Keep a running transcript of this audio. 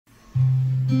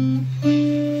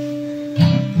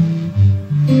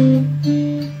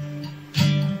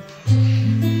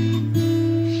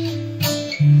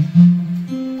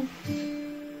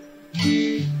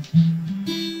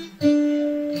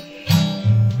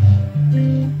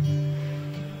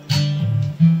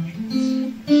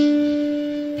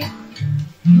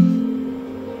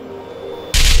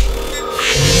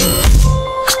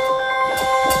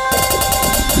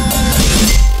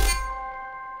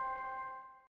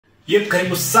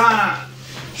Karibu sana.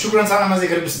 Shukrani sana mazi,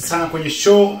 karibu sana kwenye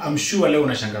show. I'm sure leo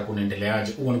unashangaa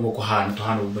kunaendeleaje. Uko niko kwa hana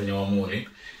tohana ubenya wa muri.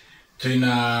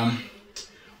 Tuna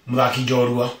mudaki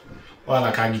jorwa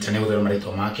wala kagita ne udero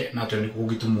marito make na tuli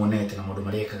kugitu muonete na modo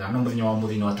mareka ga nombo nyawa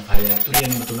muri ni watafaria. Tuli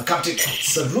ni mtu na captain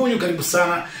Murunyu, karibu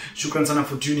sana. Shukrani sana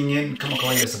for tuning in. Kama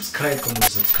kawaida subscribe, kama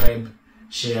subscribe,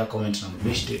 share, comment na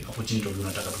mbeshte opportunity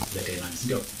unataka kutuletea nani,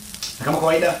 ndio? Na kama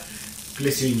kawaida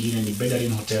place nyingine ni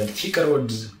Bedroom Hotel Thika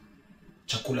Road.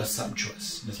 Chakula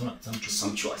sumptuous. Nasema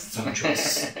sumptuous.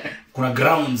 Kuna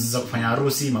grounds za kufanya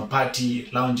harusi, mapati,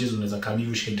 lounges, unaweza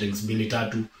kamivu shake drinks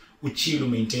 2-3, uchill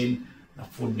maintain na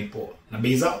food ni poa. Na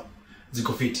bei zao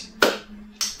ziko fit.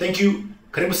 Thank you.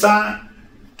 Karibu sana.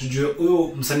 Tujue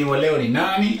huyu msanii wa leo ni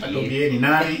nani? Atuambie ni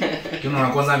nani? Kiona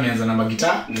kwanza ameanza na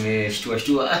magitaa.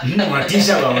 Nimeshtua.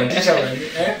 Unatisha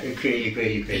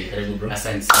Kweli. Karibu bro.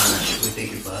 Asante sana.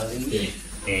 Thank you for having me.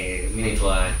 Mimi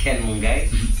naitwa Mungai.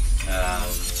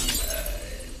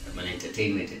 I'm an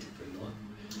entertainment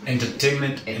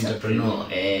entrepreneur.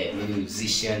 Mimi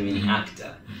musician, mimi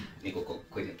actor. Niko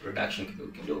kwenye production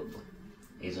kidogo.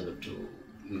 Hizo ndo tu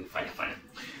fanya.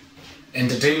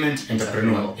 Entertainment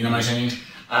entrepreneur. Inamaanisha nini?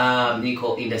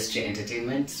 Niko industry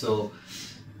entertainment, so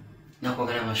na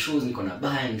kuangalia ma shows, niko na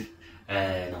band,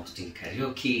 na hosting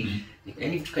karaoke.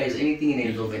 Any of guys, anything in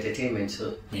involve entertainment,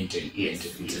 so maintain. Yes.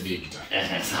 It's a big guitar.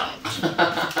 Sawa.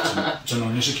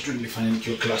 Tunaonyesha kitu nilifanya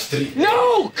nikiwa class 3.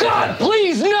 No, God,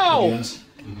 please no.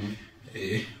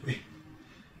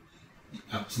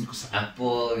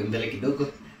 Hapo mbele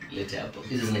kidogo, lete hapo.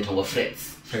 Hizi zinaitwa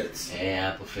frets.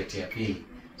 Hapo fret ya pili.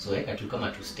 So weka tu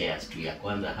kama two stairs tu, ya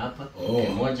kwanza hapa,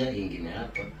 moja, nyingine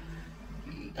hapa.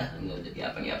 Ngoja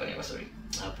hapa, sorry.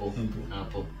 Hapo na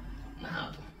hapo.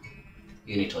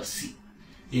 Unit was C.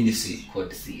 Hii ni C.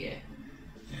 Code C,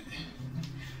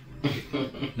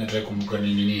 Nataka kumbuka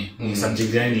nini? Ni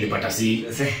subject gani nilipata C?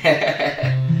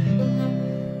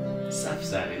 Safi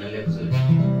sana, inaelewa vizuri.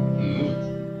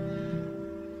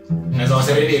 Naweza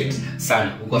waserelate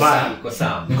sana. Uko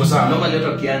sawa. Niko sawa. Normally watu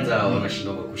wakianza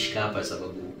wanashindwa kushika hapa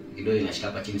sababu kidogo inashika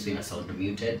hapa chini, so ina sound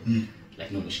muted.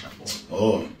 Lakini umeshika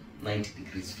poa. 90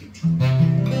 degrees fit.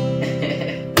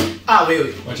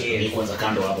 Wewe wacha kwanza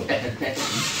kando hapo.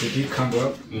 Siki kando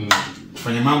hapo.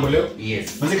 Tufanye mambo leo?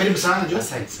 Yes. Mwanzo karibu sana Jo.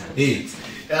 Asante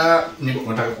sana.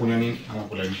 Unataka kunywa nini ama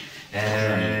kula nini?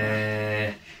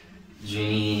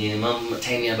 Juni mama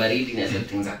time ya baridi na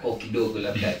zitenza kwa kidogo,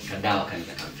 labda kadawa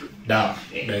kanaweza come through. Dawa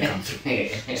come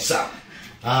through. Sawa.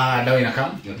 Dawa ina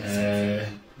come.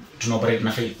 Tuna operate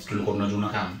na faith, tulikuwa tunajua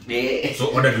kama.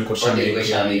 So order tulikuwa tushameka,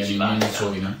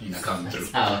 so ina come through.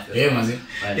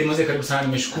 Mwanzo karibu sana,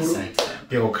 nimeshukuru.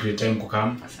 Pia kwa create time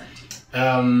kukam. Asante.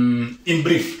 In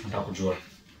brief, nataka kujua.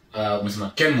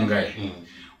 Umesema Mungai.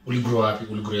 Uligrow wapi?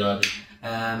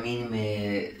 Mimi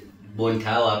nimeborn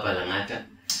hapa Langata.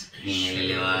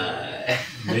 Nimelelewa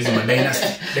hizo ma dynasty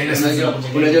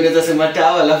unajua sema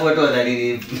tawa, alafu watu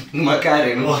wadhani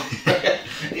makare no.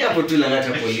 Hapo tu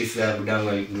Langata polisi,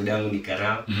 budangu ni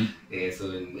Karao.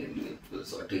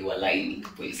 So watu wa line,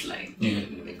 police line.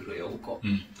 Nimegrow huko.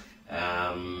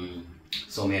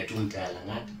 So umetumta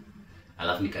Langata,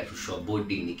 alafu nikatushwa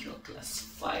boarding nikiwa class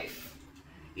 5.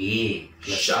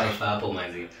 Class 5 hapo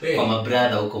mazi. Kwa my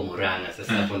brother huko Muranga.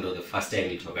 Sasa hapo ndo the first time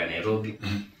nitoka Nairobi.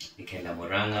 Nikaenda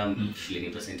Muranga, shule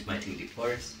ni St. Martin de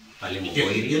Porres, pale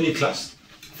Mungai. Hiyo ni class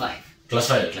 5.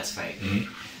 Class 5.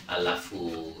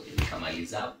 Alafu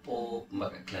nikamaliza hapo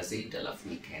mpaka class 8, alafu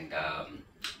nikaenda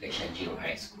Lexdothis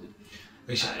High School.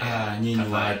 Nyinyi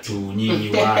watu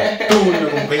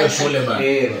nakumbuka shule bana.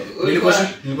 Nilikuwa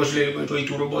shule inaitwa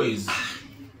Ituro Boys.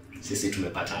 Sisi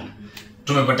tumepatana.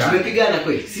 Tumepigana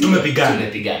kweli?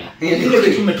 Tumepigana. Ile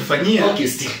kitu umetufanyia.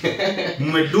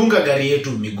 Mmedunga gari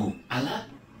yetu miguu.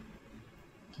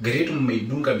 Gari yetu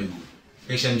mmeidunga miguu.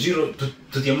 Lexdothis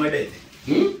tutiamwede.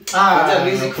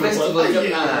 Music festival.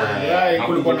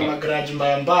 Kulikuwa na magarage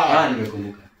mbaya.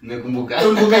 Nimekumbuka.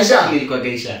 Nilikuwa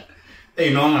geisha.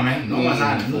 Noma man, noma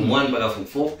sana. From 1 mpaka from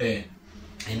 4.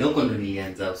 Ndoko ndo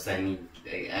nilianza usanii.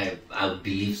 I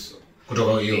believe so.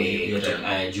 Kutoka hiyo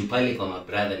juu pale kwa my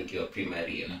brother nikiwa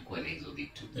primary na kwa hizo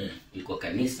vitu. Nilikuwa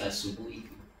kanisa asubuhi,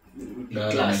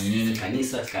 class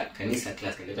kanisa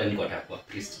class nilikuwa nataka kuwa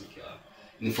priest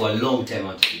ni for a long time I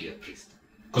want to be a priest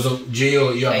because of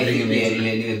jail you are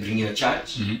bringing your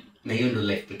church na hiyo ndo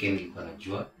life pekee nilikuwa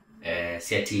najua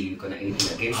si ati niko na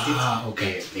anything against it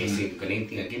okay niko na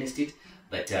anything against it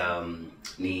but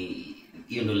ni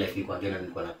hiyo ndo life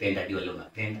nilikuwa napenda ndio leo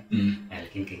napenda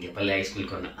lakini kinge pale high school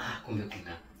nilikuwa kumbe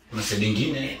kuna side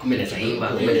nyingine kumbe naweza imba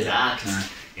kumbe naweza act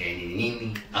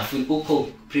nini afu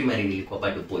huko primary nilikuwa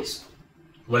bado boys school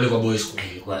wale kwa boys school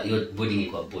ilikuwa hiyo boarding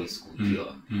ilikuwa boys school pia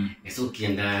so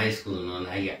ukienda high school unaona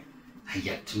haya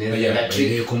tunaweza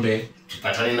trip kumbe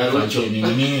tupatane na Rocho nini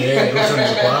Rocho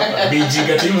ni kwa hapa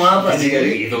bijiga timu hapa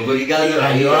ndongori gaga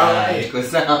hayo iko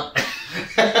sawa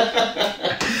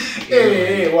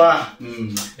wa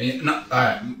na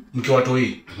mkiwa watu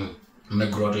hii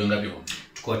mmegrow watu ngapi huko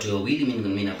tuko watu wawili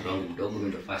mimi na bro wangu mdogo mimi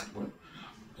ndo first born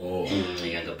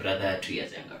younger brother 2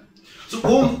 years younger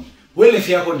so wewe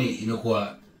life yako ni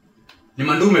imekuwa ni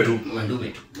mandume tu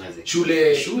maze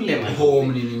shule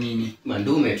home nini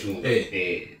mandume tu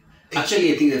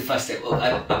actually I think the first time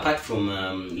apart from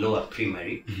lower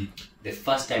primary the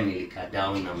first time nilika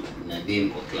down na dem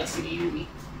kwa class ni uni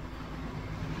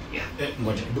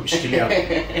ngoja shikilia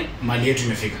mali yetu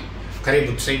imefika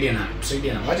karibu tusaidie na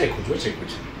wacha ikuja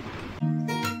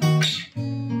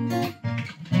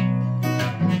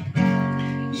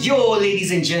Yo,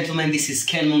 ladies and gentlemen, this is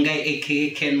Ken Mungai,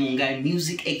 A.K.A. Ken Mungai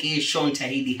Music, A.K.A. Sean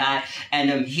Tahidi High,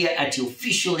 and I'm here at your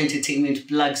official entertainment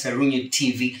plug, Murunyu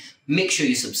TV. Make sure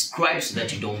you subscribe so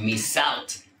that you don't miss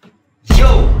out.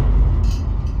 Yo!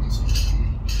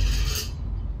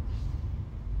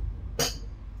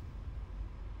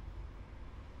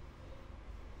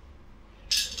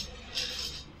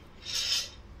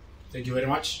 Thank you very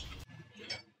much.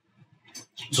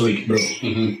 So, bro.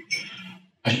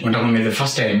 When I the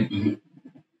first time,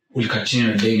 we'll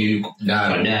continue the day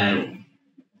Daru.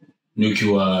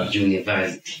 Nukiwa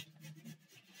University.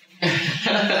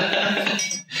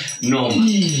 Norma.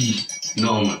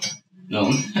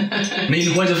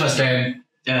 Maybe what's the first time?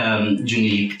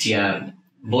 Junior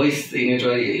boys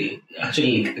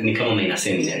actually ni kama maina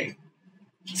seminary.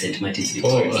 St. Martin's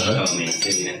kama maina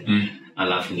seminary.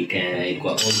 Alafu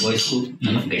nikaikuwa all boys school,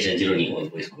 alafu Gaisha Njiro ni all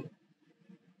boys school.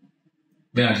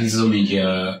 Bena hizo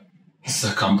mingia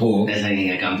sa kampo. Sasa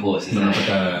ni kampo sasa.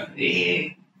 Unapata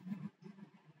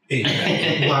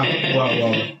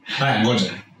wow. Haya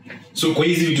ngoja. So kwa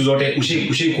hizi vitu zote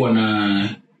ushikuwa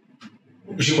na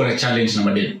challenge na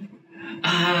madeni.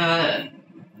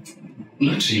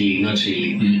 Not really.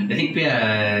 I think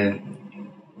pia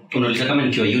unauliza kama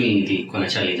nikiwa uni nilikuwa na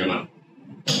challenge ama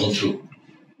all through.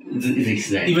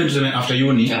 Even after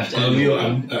uni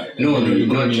hapana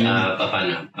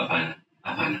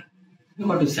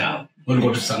niko tu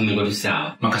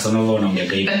sawa Makasanova unaongea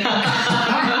hivi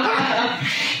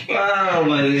wow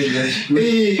man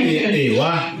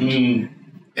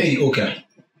okay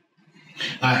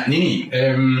nini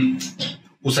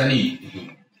usanii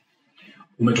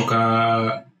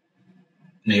umetoka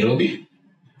Nairobi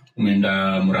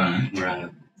umeenda Murang'a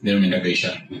then umeenda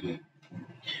Gaisha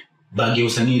bagi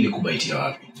usanii ilikubaitia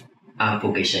wapi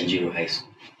hapo Gaisha Njiro High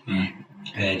School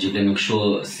Jordan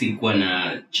Show sikuwa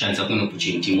na chance hakuna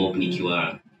opportunity mob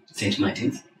nikiwa St.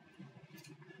 Martin's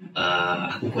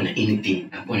hakukuwa na anything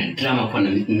hakukuwa na drama hakukuwa na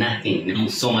nothing ni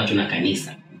kusoma tu na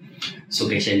kanisa so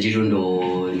Gaisha Njiro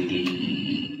ndo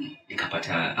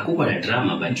nikapata hakukuwa na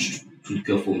drama but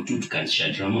tulikiwa form 2 tukaanzisha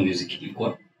drama music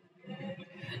ilikuwa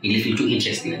ilifeel too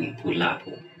interesting and pull up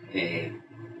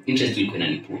interest ilikuwa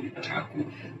inanipull nataka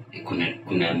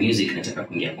kuna music nataka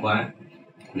kuingia kwa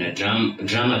kuna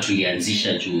drama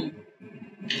tulianzisha juu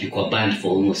ilikuwa band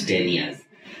for almost 10 years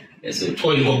so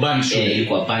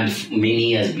ilikuwa band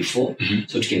many years before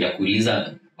so tukienda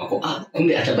kuuliza wako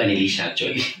kumbe hata banilisha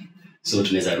actually so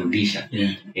tunaweza rudisha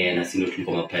na sisi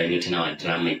tulikuwa mapioneer tena wa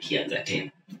drama ikianza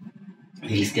tena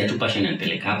nilisikia tu passion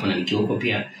inanipeleka hapo na nikiwa huko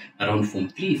pia around form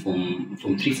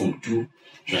 2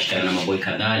 tunashikana na maboy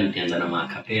kadhaa nilianza na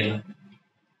a-cappella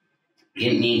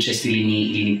ni interest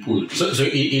ili pull so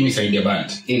ini side ya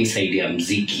band ini side ya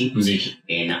muziki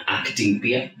na acting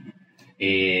pia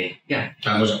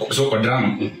so kwa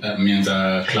drama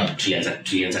mmeanza club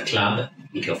tulianza club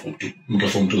nikiwa form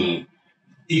 2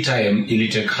 Each time ili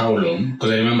take how long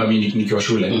because I remember me nikiwa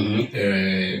shule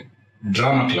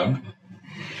drama club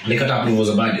likata approve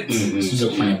za budgets sio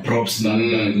kufanya props na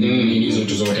hizo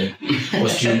tu zote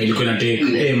costume ilikuwa na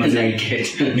take mazai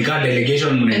nika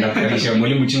delegation mnaenda kualisha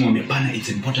mwalimu chini mwambie bana it's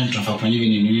important tunafaa kufanya hivi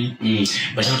nini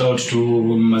but shout out to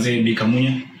mazai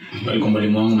Bikamunya walikuwa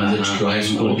mwalimu wangu mazai tukiwa high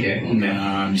school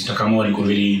na Mr. Kamau alikuwa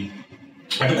very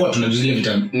Hatakuwa tunajuzile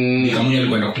vita Kamau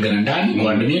alikuwa kupigana ndani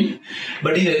kwa admin,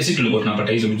 but ile sisi tulikuwa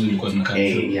tunapata hizo vitu zilikuwa zinakaa.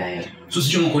 So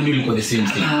sio kwa nini ilikuwa the same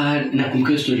thing.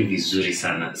 Nakumbuka story vizuri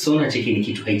sana. So unacheki ni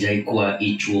kitu haijaikuwa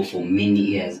ichuo for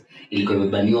many years. Ilikuwa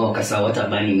imebaniwa wakasawa hata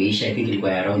bani imeisha. I think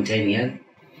ilikuwa around 10 years.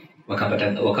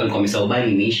 Walikuwa wamesahau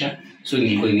bani imeisha. So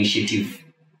ilikuwa initiative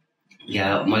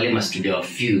ya wale studio of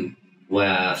few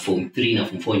wa form 3 na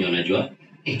form 4 unajua.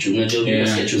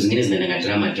 Unajua zingine zinaenda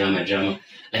drama.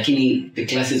 Lakini the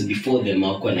classes before them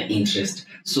hawakuwa na interest.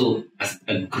 So as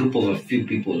a group of a few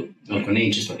people walikuwa na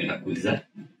interest wakaenda kuuliza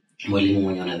mwalimu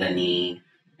mwenye nadhani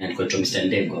alikuwa Mr.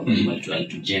 Ndego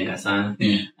alitujenga sana.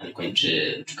 Alikuwa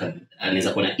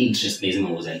anaweza kuwa na interest na hizo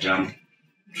mambo za drama.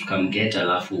 Tukamgeta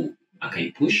alafu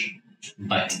akaipush,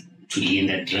 but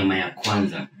tulienda drama ya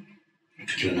kwanza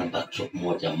tukiona backdrop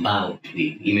moja mbao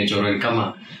imechorwa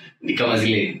ni kama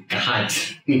zile kahat.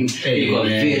 Ilikuwa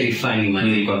very funny man,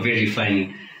 ilikuwa very funny.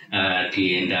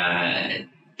 Tulienda,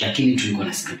 lakini tulikuwa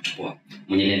na script poa.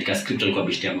 Mwenye aliandika script alikuwa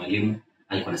bishti ya mwalimu,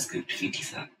 alikuwa na script fiti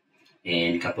sana.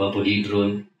 Nikapewa hapo lead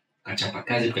role, tukachapa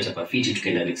kazi, tukachapa fiti,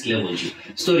 tukaenda next level juu.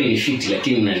 Story ni fiti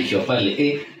lakini mnaandikiwa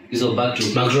pale hizo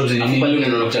backdrops ni pale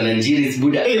unaona kutana Njiris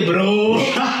Buddha. Bro.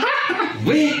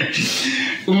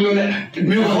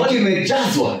 Umeona hall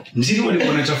imejazwa. Njiri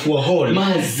walikuwa wanachafua hall.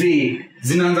 Maze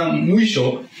zinaanza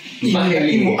mwisho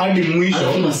hadi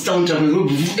mwisho. Kuna sound ya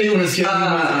unasikia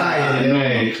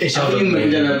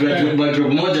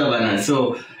backdrop moja bana.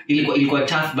 So ilikuwa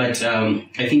tough, but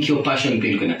I think your passion pia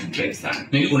ilikuwa to drive sana.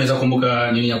 Unaweza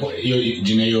kumbuka nini yako hiyo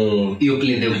jina hiyo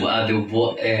play the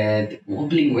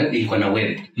wobbling web ilikuwa na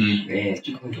web.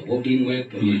 Wobbling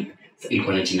web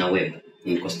ilikuwa na jina web.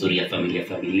 Ilikuwa story ya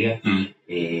familia.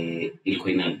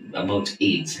 Ilikuwa ina about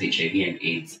AIDS, HIV and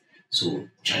AIDS. So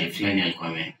Charlie Flynn alikuwa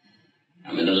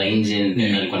ameenda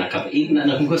line alikuwa na kapa.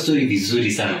 Nakumbuka story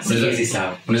vizuri sana. Siwezi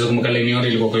sawa. Unaweza kumbuka line yote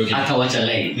ilikuwa kwa hiyo. Hata wacha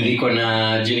line. Ilikuwa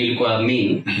na jina ilikuwa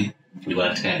mean. Ilikuwa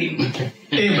Tahidi.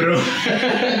 Bro.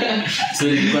 So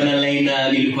ilikuwa na line,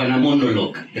 ilikuwa na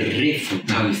monologue refu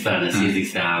tamu sana. Siwezi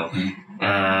sawa.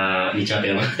 Ni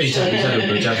chape.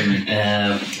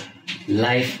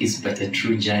 Life is but a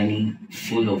true journey,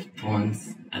 full of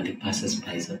thorns, and the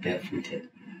passers-by are barefooted,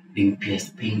 being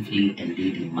pierced painfully and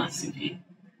bleeding massively.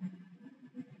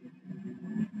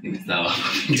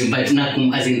 But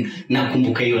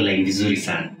nakumbuka hiyo line vizuri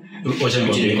sana.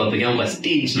 Nilikuwa peke yangu kwa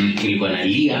stage, nilikuwa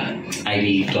nalia,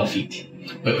 nilitoa fit.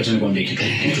 Wacha nikwambie kitu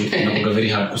nakumbuka very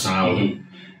hard kusahau.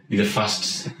 The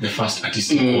first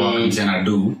artistic work I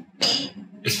do,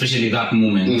 especially that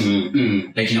moment.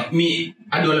 Like me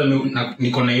hadi wala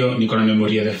niko na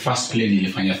memory ya the first play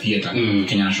nilifanya theater,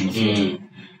 Kenya National Theater.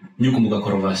 Nikumbuka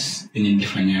chorus yenye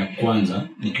nilifanya kwanza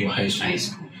nikiwa high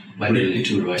school. Bado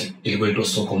ilikuwa ito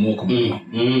Sokomoko.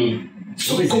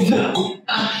 Sokomoko.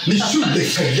 Ni shule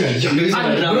kaya.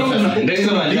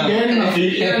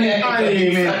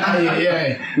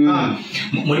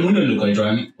 Mwalimu ndio alikuwa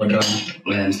wa drama.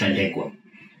 Mstandekwa.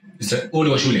 Ule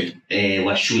wa shule?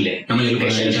 Wa shule. Na mwenye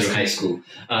alikuwa high school.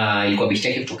 Ilikuwa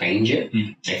bishtaki kutoka nje.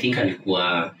 I think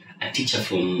alikuwa a teacher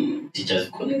from teachers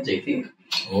college, I think.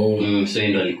 So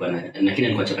ndo alikuwa lakini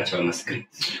alikuwa chakacha na script.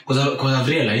 Because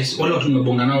I've realized wale watu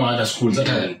nimebonga nao other schools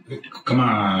hata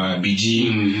kama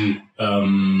BG,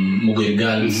 Mungai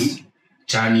Girls,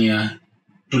 Chania,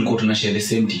 tulikuwa tunashare the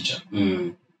same teacher.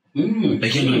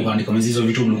 Lakini alikuwa andika hizo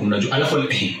vitu mlikuwa mnajua. Alafu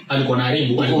alikuwa na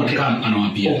haribu, alikuwa kama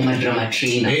anawaambia. Drama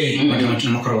trainer. Drama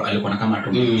trainer alikuwa kama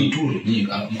tu ni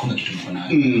mkono kitu mko na.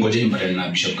 Ngoja nimpate na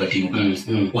Bishop Katingo.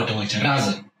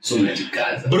 Watawacharaza. So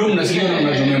mnajikaza. Bro unasikia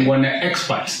unajua na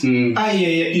experts.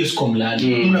 Hiyo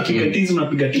skomlani.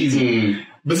 Unapiga tizi.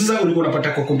 Basi sasa ulikuwa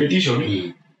unapata kwa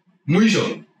competition.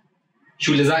 Mwisho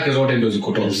shule zake zote ndio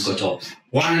ziko top.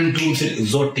 1 2 3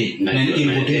 zote. Na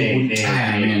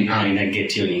ilikuwa ina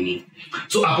get you nini.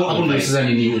 So hapo ndio sasa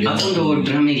nini ule. Hapo ndo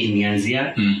drama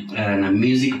ilianzia na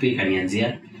music pia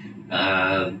kanianzia.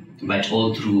 But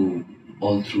all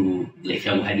through like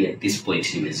I'm hadi at this point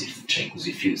try to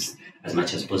diffuse as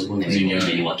much as possible na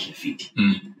ni working fit.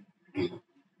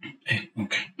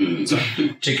 Okay. So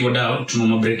check it out,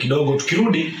 tunoma break kidogo,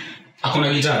 tukirudi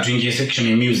hakuna gitaa, tuingie section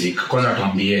ya music. Kwanza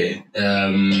tuambie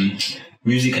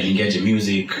music alingeaje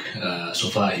music so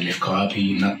far imefika wapi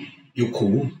na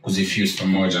yuko kuzifuse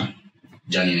pamoja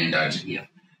jani inaendaje.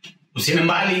 Usiende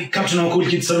mbali, Captain wa Cool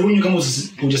Kids Murunyu. Kama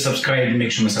uja subscribe,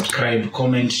 make sure you subscribe,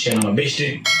 comment, share na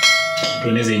mabeshte.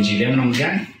 Tueneze injili na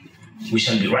mgani. We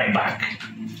shall be right back.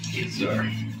 Yes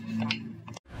sir.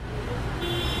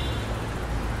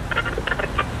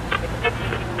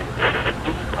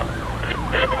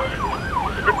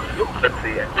 Let's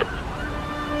see it.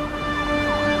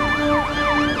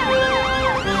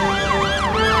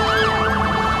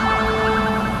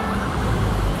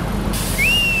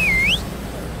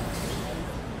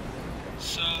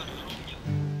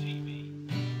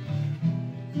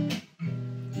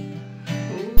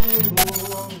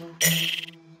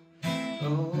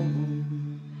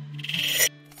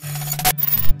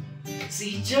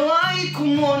 Sijawahi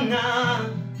kumwona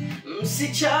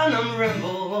msichana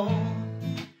mrembo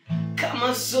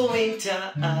kama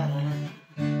Sointa,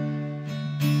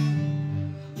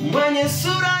 mwenye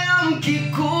sura ya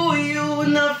Mkikuyu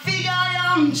na figa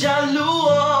ya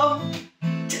Mjaluo,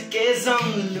 tekeza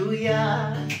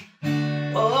Mluya,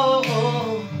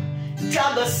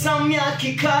 tabasamu ya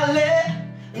kikale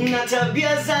na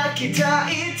tabia za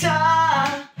Kitaita.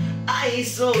 Ai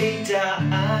Sointa,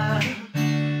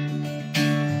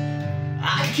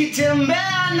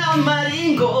 akitembea na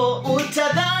maringo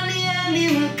utadhani ni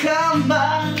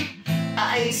Mkamba.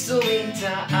 Ai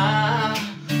Sointa,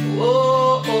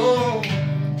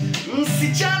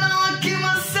 msichana wa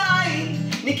Kimasai,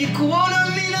 nikikuona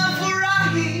mina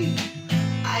furahi.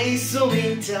 Ai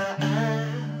Sointa,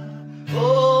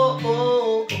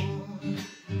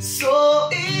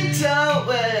 Sointa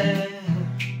we,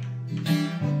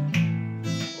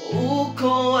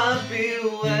 uko wapi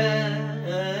we?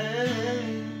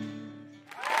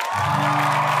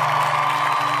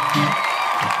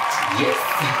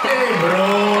 Hey bro.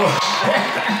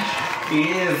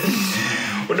 Yes.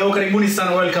 Wadau karibuni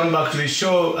sana, welcome back to the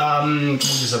show.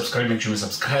 Please subscribe, make sure you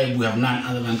subscribe. We have none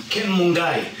other than Ken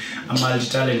Mungai, a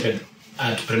multi-talented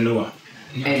entrepreneur.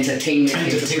 Entertainment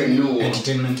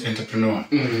entrepreneur.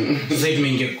 Sasa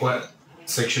tumeingia kwa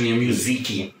section ya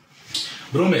music.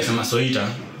 Bro, umesema Sointa,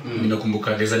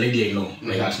 ninakumbuka there's a lady I know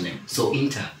by that name.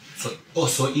 Sointa.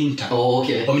 Sointa. Oh,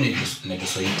 okay. Sointa.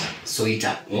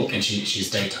 Sointa. Okay. And she's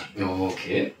tighter. Oh,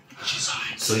 okay. She's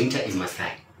hot. Sointa is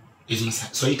Masai. Is Masai.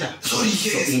 Sointa. Sorry,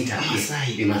 yes. Sointa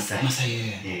Masai. Is Masai. Masai,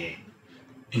 yeah.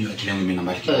 Anyway, kila mimi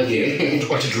namba yake. Okay.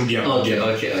 Wacha turudi hapo.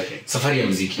 Okay. Safari ya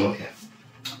muziki. Okay.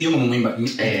 Hiyo mwimba.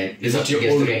 Is that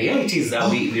your own? Yeah, it is.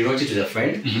 We wrote it to the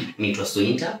friend. It was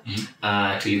Sointa.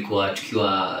 Tulikuwa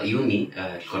tukiwa uni,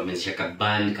 tulikuwa tumezisha ka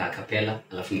band ka capella,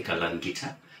 alafu nika learn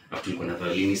guitar. Alafu tulikuwa na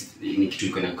violinist, ni kitu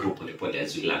iko na group pole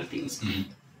as we learn things.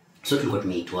 So tulikuwa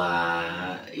tumeitwa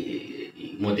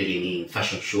modeling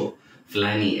fashion show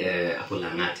fulani hapo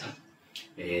Langata.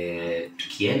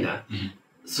 Tukienda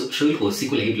so show ilikuwa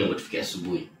siku ile hivi ambapo tufikia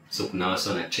asubuhi. So kuna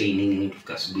wasa na training nini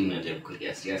tufika asubuhi na jaribu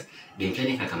kwa serious.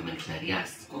 Demfanya kama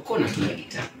Clarias. Kwa kona tuna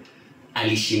guitar.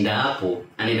 Alishinda hapo,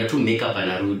 anaenda tu makeup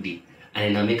anarudi.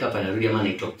 Anaenda makeup anarudi ama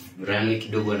anaitwa runway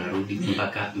kidogo anarudi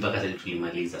mpaka sasa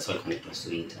tulimaliza. So alikuwa anaitwa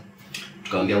Sointa.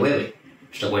 Tukamwambia wewe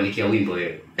tutakuandikia wimbo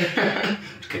wewe.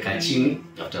 Tukakaa chini,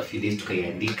 after a few days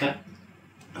tukaiandika.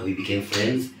 We became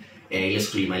friends. Ile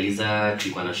siku tulimaliza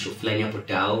tulikuwa na show fulani hapo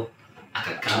Tao.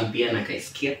 Akakampia na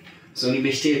kaisikia. So ni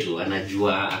beshte tu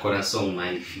anajua akona song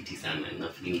mahali fiti sana na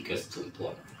feeling ikiwa simple.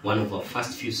 One of our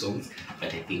first few songs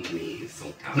but I think ni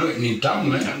song tamu. No, ni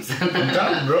tamu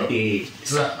bro.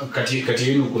 Sasa kati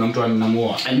yenu kuna mtu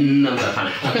anamuoa?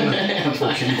 Hapana.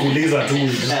 Ukiniuliza tu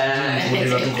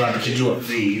kwa tukijua.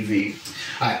 Easy.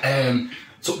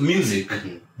 So music,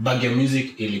 bag ya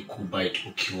music ilikubite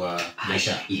ukiwa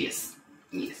maisha? Yes.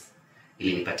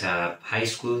 Ilinipata high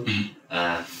school.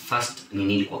 First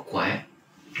nilikuwa choir.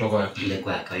 Ile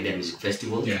kwa kawaida music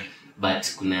festival. Yeah.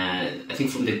 But kuna I think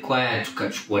from the choir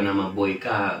tukachukua na maboy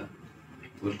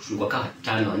tulikuwa kama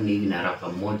 5 hivi na rapa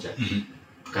mmoja.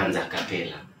 Tukaanza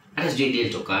capella. Hata sijui ile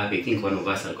toka wapi. I think one of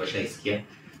us alikuwa shaisikia.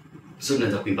 So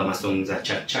tunaanza kuimba masong za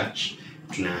church.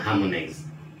 Tuna harmonize.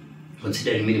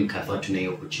 Considering mimi mkatha tuna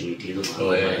hiyo opportunity hizo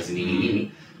harmonize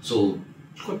nini. So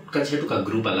tuka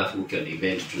group alafu ukiwa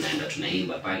event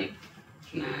tunaimba pale.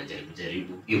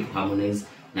 Tunajaribu hiyo harmonize.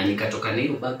 Na nikatoka na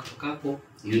hiyo bag kutoka hapo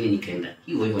uni nikaenda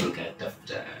hiyo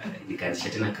nikatafuta nikaanzisha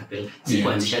tena capella.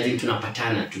 Sikuanzisha hadi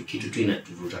tunapatana tu kitu tu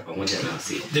inatuvuta pamoja na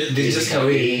wasi. There's just a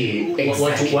way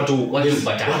watu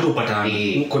patana.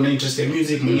 Uko na interest in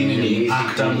music, mwingine ni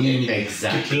actor, mwingine ni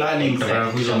planning, mtapata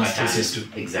kuja spaces tu.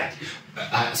 Exactly.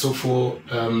 So for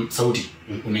sauti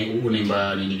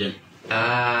unaimba nini gani?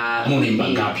 Unaimba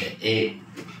ngapi?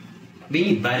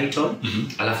 Being baritone,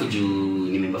 alafu juu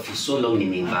nimeimba for so long,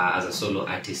 nimeimba as a solo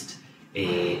artist.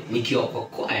 Nikiwa kwa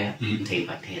choir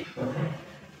nitaimba tena.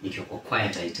 Nikiwa kwa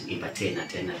choir nitaimba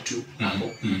tena tu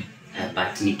hapo.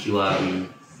 But nikiwa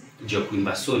juu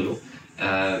kuimba solo,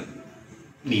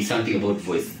 ni something about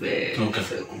voice.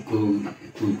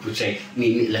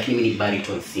 Lakini mimi ni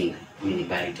baritone singer. Mimi ni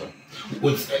baritone.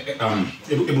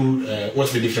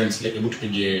 What's the difference? Like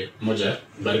tupige moja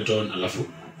baritone alafu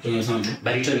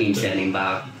baritone ni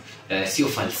msanaimba sio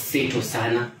falsetto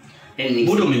sana.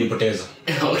 Budo umenipoteza.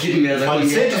 Okay, nimeanza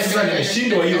falsetto sasa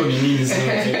nashindwa hiyo ni nini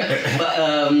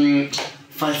sasa.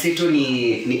 Falsetto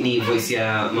ni voice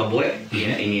ya maboy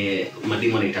yenye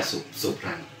mademo anaita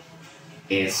soprano.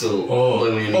 So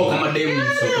kama demo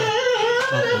soprano.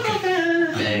 Okay.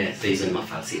 So hizo ni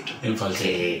falsetto.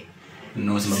 Falsetto.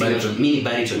 No, si baritone. Mini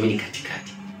baritone, mini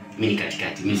katikati.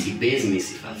 Mimi si bass, mimi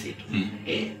si falsetto.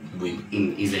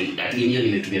 Hiyo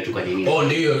nimetumia tu kwa nini?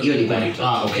 Ndio. Hiyo ni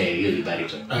baritone. Okay, hiyo ni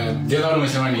baritone. The other one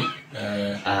umesema ni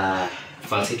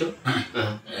falsetto.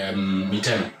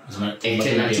 Mitano.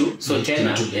 Tena tu. So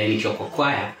tena nikiwa kwa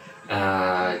choir,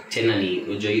 tena ni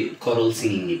unajua choral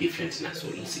singing ni different na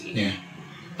solo singing. Yeah.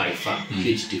 By far,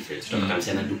 huge difference. Kama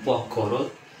sana dupoa choral,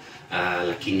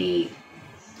 lakini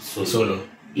solo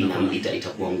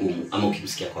itakuwa ngumu. Ama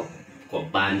ukimsikia kwa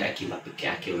band akiimba peke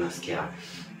yake unasikia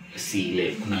si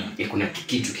ile kuna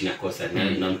kitu kinakosa.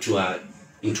 Na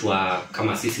mtu wa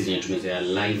kama sisi zenye tumezoea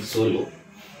live solo,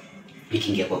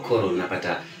 nikiingia kwa choral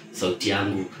unapata sauti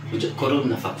yangu choral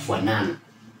nafaa kufanana.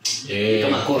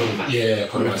 Kama choral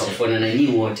nafaa kufanana na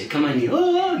nyinyi wote. Kama ni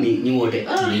ni wote.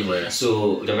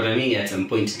 So utapata mimi at some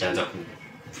point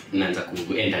naanza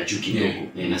kuenda juu kidogo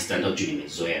na stand out juu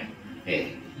nimezoea.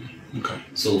 Okay.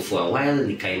 So for a while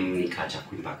nikaacha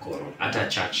kuimba choral. Hata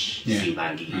church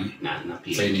simbangi na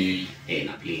playing.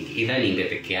 Na playing. Either niimbe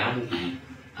peke yangu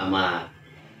ama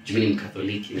jumini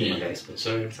mkatholiki ni mga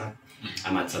responsorial sana.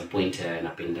 Ama at some point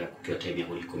napenda kukiwa time ya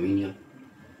Holy Communion.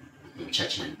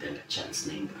 Church na nipenda chance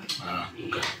na imba.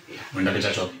 Okay. Mwenda kwa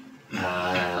church wapi?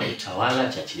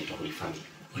 Utawala church ni Holy Family.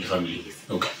 Holy Family.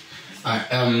 Okay.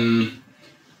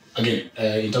 Again,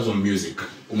 in terms of music,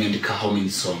 umeandika how many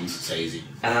songs saizi?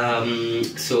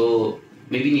 So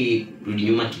maybe ni rudi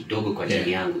nyuma kidogo kwa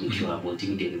jani yangu nikiwa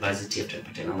Multimedia University after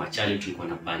nipata na challenge tulikuwa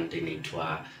na band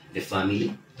inaitwa The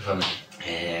Family.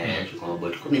 Tulikuwa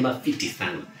about kuimba 50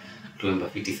 sana. Tuimba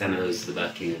 50 sana was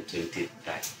back in 2013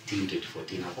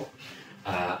 2014 hapo.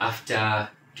 After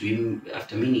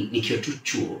mimi nikiwa tu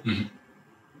chuo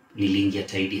niliingia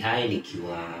Tahidi High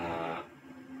nikiwa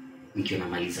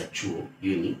namaliza chuo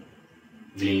uni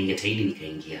vile niliingia Tahidi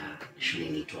nikaingia shule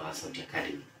inaitwa South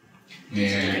Academy.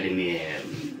 Academy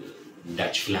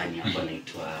Dutch fulani hapo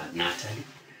inaitwa Natalie.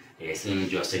 So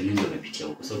unajua sasa ndio nimepitia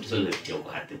huko. So tulipitia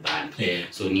huko at the band.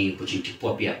 So ni opportunity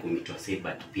poa pia kumitwa say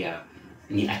but pia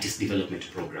ni artist development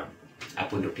program.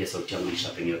 Hapo ndio pia sauti yangu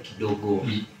ilishapeniwa kidogo.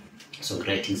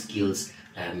 Songwriting skills,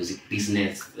 music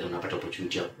business, unapata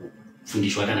opportunity ya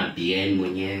kufundishwa na BN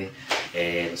mwenyewe.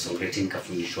 Songwriting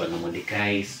kafundishwa na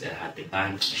Mungai at the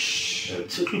band.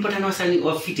 So tulipata na wasanii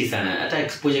wafiti sana. Hata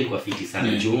exposure kwa fiti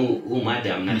sana. Juu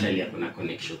madam Natalia kuna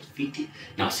connection fiti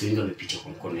na wasi wengi wamepitia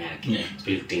kwa mkono yake.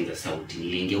 Speli kutengeneza sauti.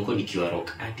 Niliingia huko nikiwa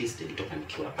rock artist, nilitoka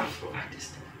nikiwa afro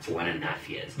artist for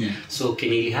 1.5 years. So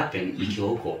can it happen nikiwa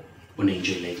huko una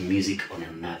enjoy live music on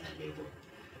another level.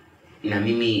 Na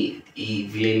mimi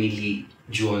vile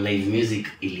nilijua live music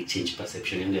ili change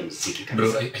perception yangu ya muziki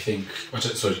kabisa. Bro, I think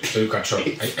sorry to cut short.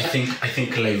 I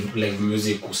think live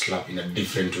music will slap in a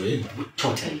different way.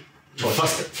 Totally.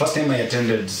 First time I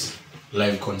attended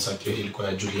live concert ilikuwa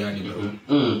ya Juliani bro.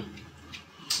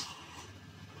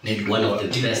 One of the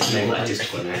best live artists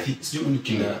for now. Sio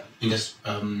ukienda in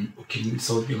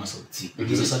South Bay South.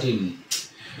 There's a certain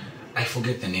I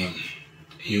forget the name.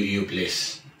 You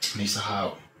place.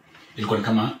 Nisahau. Ilikuwa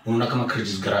kama unaona kama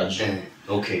Chris Garage.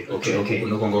 Okay.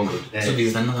 Unagongo. So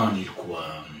there's another one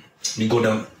ilikuwa ni go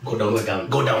down.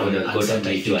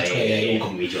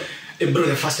 Bro,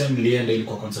 the first time nilienda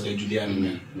ilikuwa concert ya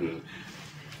Julian.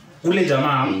 Ule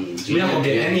jamaa mimi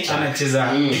nakwambia yani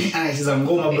anacheza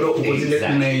ngoma bro uko zile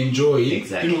una enjoy you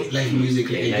know live music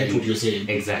like get what you're saying.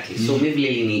 Exactly. So maybe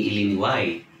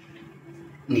iliniwahi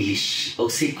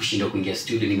kushinda kuingia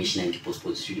studio nimeshinda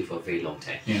nikipostpone studio for a very long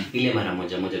time. Ile mara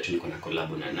moja tu niko na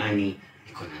collab na nani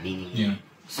niko na nini.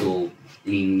 So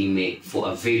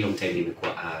for a very long time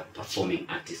nimekuwa a performing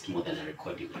artist more than a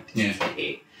recording artist.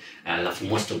 Alafu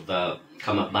most of the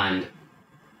kama band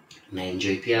na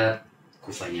enjoy pia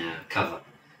kufanya cover.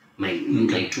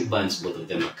 My two bands, both of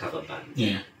them are cover bands.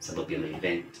 Sababu ya my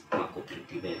event, my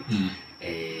corporate event.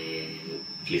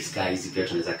 Place guys pia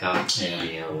tunaweza kawa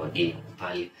wageni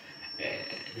pale.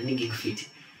 Ni gig fit.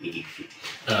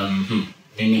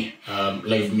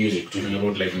 Live music, talking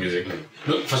about live music.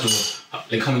 Look, first of all,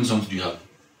 like how many songs do you have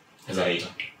as a writer?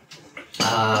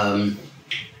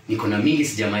 Niko na mingi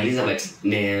sijamaliza but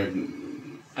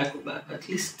at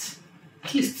least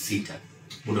 6.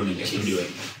 Budo ni studio.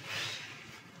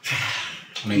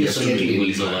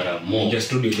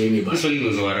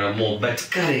 But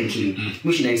currently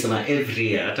mwisho naisema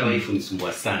every year hata waifu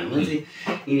nisumbua sana mwanzi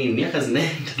ini miaka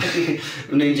zinaenda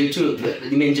unaenjoy tu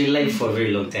nimeenjoy life for a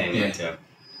very long time but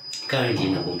currently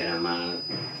nabongana ma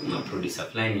producer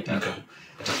fulani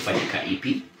atakufanya ka EP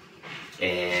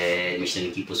nimesha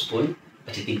nikipostpone,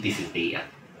 but I think this is the year.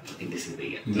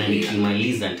 Na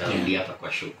nikimaliza nitarudi hapa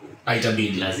kwa show.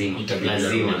 Itabidi lazima all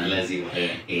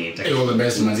the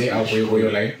best manzi au kwa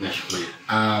hiyo live. Nashukuru.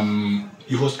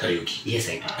 You host karaoke? Yes,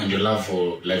 I do. And your love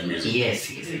for live music?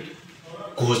 Yes, I do.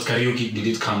 Host karaoke, did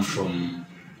it come from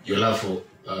your love for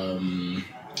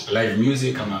live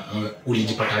music ama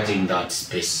ulijipataje in that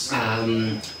space?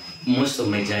 Most of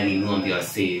my journey, I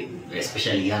say,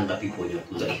 especially younger people,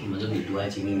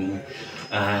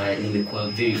 nimekuwa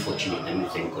very fortunate na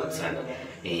thank God sana.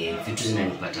 Vitu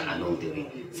zinanipata along the way.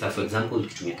 So for example,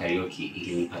 kitumia karaoke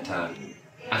ilinipata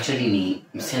actually ni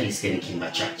msali sika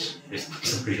nikimba church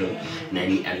responsible na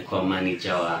ni alikuwa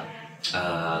manager wa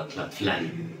club fulani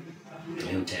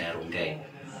ya Mungai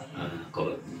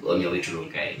kwa on your way to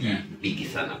Mungai. Big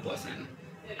sana, poa sana.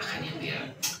 Akaniambia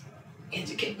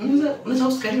unaweza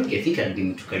host karaoke. I think I'd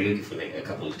been to karaoke for like a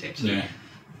couple of times.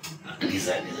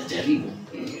 Niza jaribu.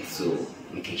 So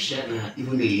nikaisha na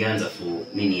even though ilianza for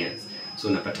many years. So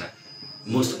napata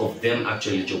most of them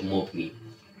actually job mob me.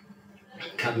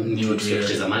 Kama ni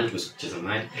kucheza mali. So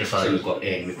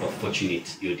nimekuwa fortunate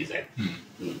your design.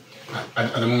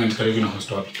 At the moment karaoke na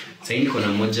host wapi? Sasa niko na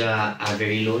moja a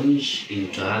very lounge in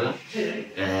Editorial.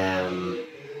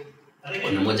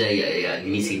 Kuna moja ya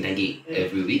misi ndangi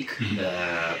every week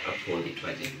hapo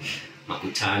nitwaje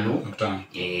makutano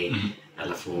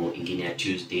alafu ingine ya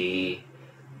Tuesday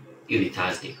hiyo ni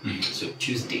Thursday. So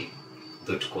Tuesday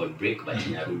don't call break but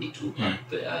inarudi tu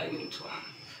inaitwa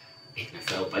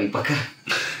inasahau pale paka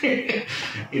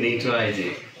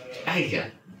inaitwaje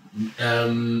aiga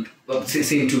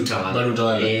same tu tawala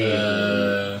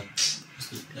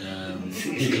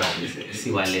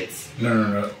see wallets.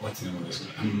 No. What's the name of this?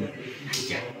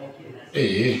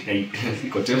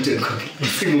 Got tempted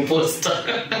to post.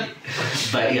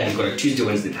 But yeah, I got a Tuesday,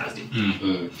 Wednesday, Thursday.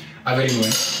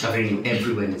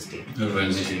 Every Wednesday.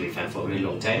 We fan for a very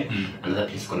long time. Another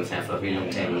place is going to fan for a very long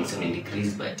time. It's an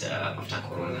increase, but after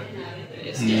Corona,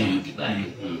 it's still bad.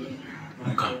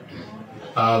 Okay.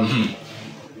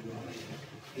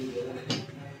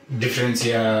 Difference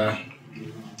here.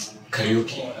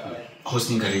 Karaoke,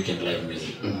 hosting karaoke and live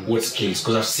music. What skills?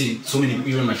 Because I've seen so many,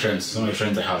 even my friends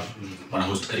I have wanna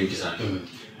host karaoke sana.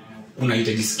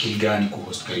 Unahitaji skill gani ku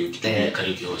host karaoke?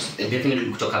 Karaoke host.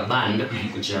 Definitely kutoka band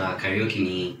kuja karaoke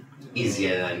ni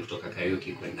easier than kutoka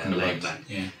karaoke kwenda live band.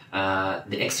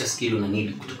 The extra skill una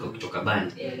need kutoka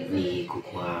band ni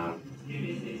kukua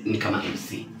ni kama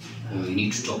MC. You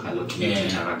need to talk a lot, you need to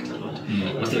interact a lot.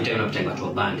 Most of the time unapotaka to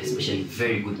a band, especially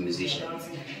very good musicians.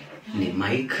 Ni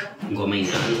mic, ngoma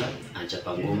inaanza,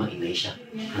 anachapa ngoma inaisha,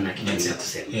 hana kitu cha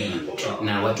kusema.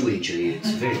 Na watu enjoy it.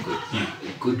 It's very good.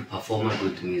 Good performer,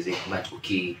 good music, but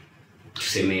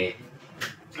tuseme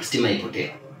stima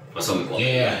ipotee. Wasome kwa.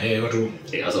 Watu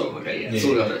wasome kwa.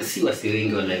 So si wasi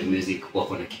wengi wa live music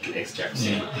wako na kitu extra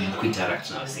kusema,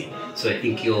 kuinteract na wasi. So I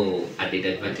think your added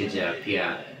advantage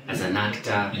pia as an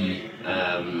actor,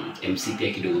 MC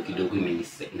pia kidogo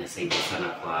inasaidia sana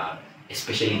kwa,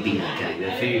 especially being a guy.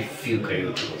 There are very few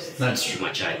karaoke hosts. That's true.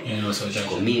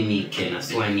 Kwa mimi, Ken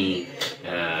Aswani,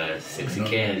 Sexy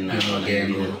Ken,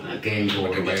 Gengo.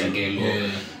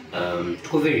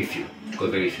 Tuko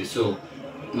very few. So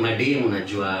madem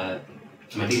unajua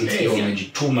madem is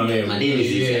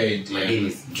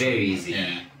very easy.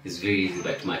 It's very easy,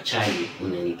 but machali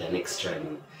unanita an extra.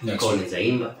 Kwa unaweza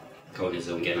imba, kwa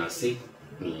unaweza ongea na wasi,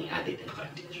 ni added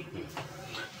advantage.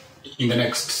 In the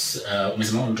next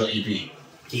umesema mtu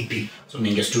EP. So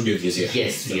ninge studio this year.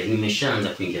 Yes, nimeshaanza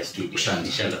kuingia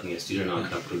studio. Na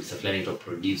wakati producer fulani anaitwa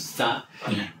producer.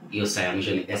 Hiyo saya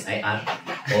mwisho ni SIR.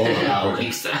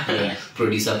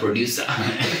 Producer.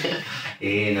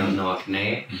 Na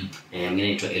wakinae. Mimi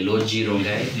naitwa Eloji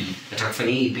Rongai. Nataka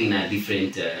kufanya EP na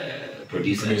different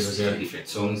producers, different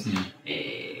songs,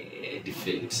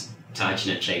 different touch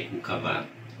na try to cover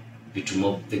vitu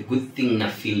mob. The good thing na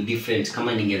feel different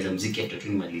kama ningeanza muziki hata tu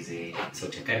nimalize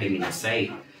Sauti Academy na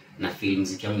sai na feel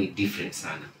muziki yangu different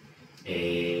sana.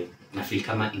 Na feel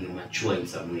kama imemature in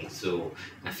some way. So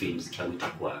na feel muziki yangu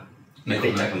itakuwa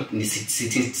kama ni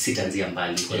sitanzia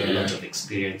mbali, kwa a lot of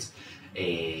experience.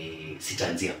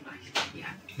 Sitanzia mbali.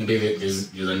 Maybe there's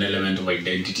an element of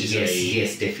identity.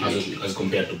 Yes, definitely. As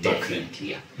compared to back then.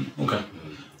 Okay.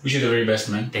 Wish you the very best,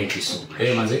 man. Thank you so much.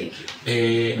 Manze,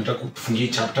 nataka kufungia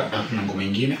chapter na ngoma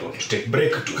nyingine. Tutake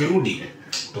break, tukirudi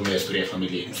tuongee historia ya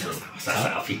familia.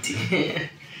 Sasa afiti.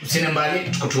 Usina mbali,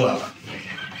 tuko tu hapa.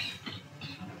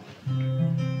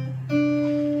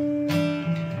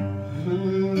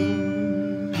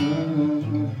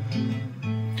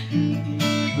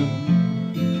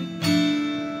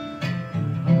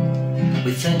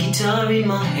 guitar in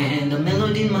my hand, a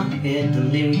melody in my head, the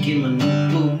lyric in my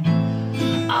notebook.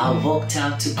 I walked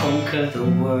out to conquer the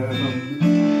world.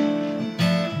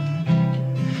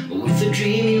 With a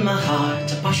dream in my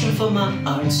heart, a passion for my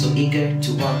art, so eager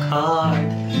to work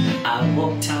hard. I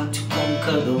walked out to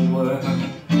conquer the world.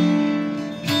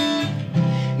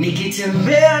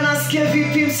 Nikitembea nasikia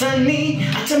vipi msanii,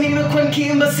 hata mimi nimekuwa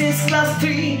nikiimba since class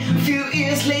 3. A few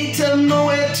years later,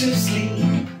 nowhere to sleep.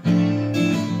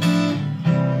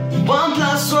 1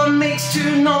 + 1 makes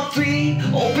 2, not 3.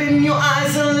 Open your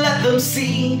eyes and let them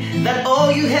see that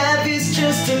all you have is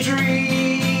just a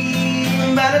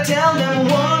dream. Better tell them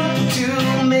 1,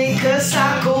 2, make a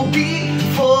circle, beat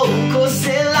 4,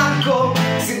 kose lako.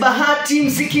 Si bahati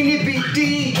mziki ni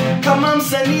bidii, kama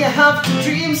msanii I have to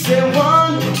dream. Say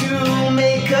 1, 2,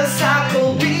 make a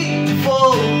circle, beat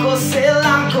 4, kose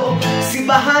lako. Si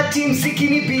bahati mziki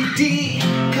ni bidii,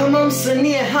 kama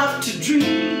msanii I have to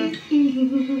dream.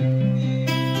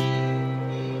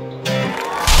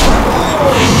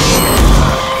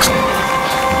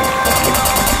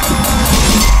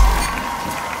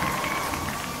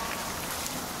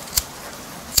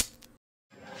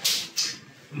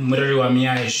 Murari wa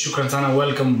miae, shukran sana,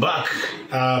 welcome back.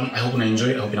 I hope you enjoy,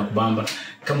 I hope you nakubamba.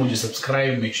 Kama uji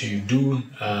subscribe, make sure you do.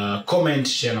 Comment,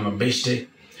 share na mabeshte.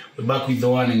 We're back with the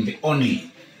one and the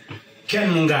only Ken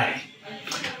Mungai.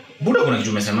 Buda kuna kitu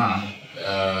umesema,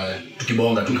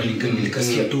 tukibonga,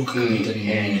 tukalikasikia tu,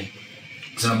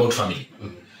 it's about family.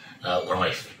 Kuna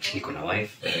wife. Niko na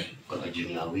wife, kuna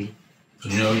junior wawili.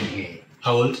 Junior wawili?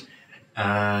 How old?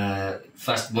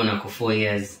 First born ako 4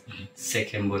 years,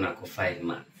 second born ako 5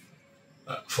 months.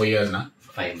 4 years na?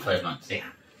 5 months. Yeah.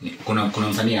 Kuna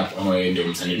msanii hapo ama wewe ndio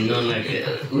msanii? No,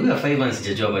 huyu 5 months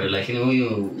sijajua bado, lakini huyu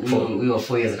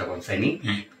 4 years atakuwa msanii.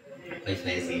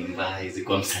 Wife hizi mba hizi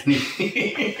kwa msanii.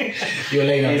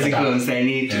 Hizi kwa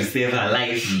msanii to save her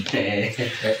life.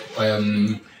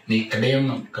 Ni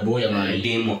kadem kaboya ma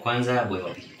demo kwanza, boy wa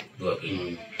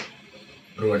pili.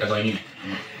 Bro, ataka nini?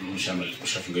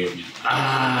 Mshafunga hiyo.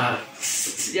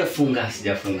 Sijafunga.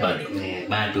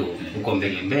 Bado uko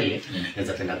mbele.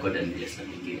 Naweza penda goda mbele sana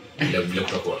nyingine. Bila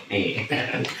kutakuwa.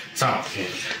 Sawa.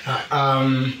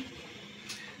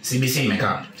 CBC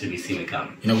imekaa.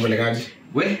 Inakupelekaje?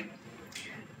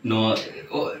 No,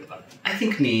 I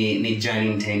think ni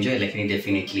journey to enjoy, lakini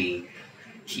definitely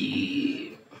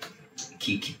ki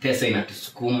pesa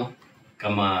inatusukuma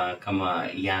kama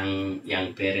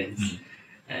young parents.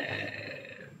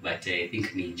 But I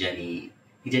think ni journey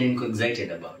niko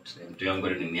excited about. Mtu yangu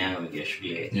bado ni mianga ameingia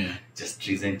shule just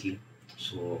recently,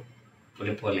 so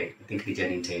pole I think ni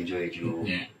journey to enjoy juu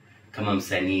kama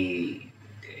msanii.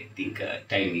 I think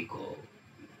time iko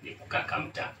ni kukaa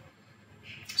mtaa,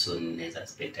 so naweza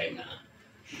spend time na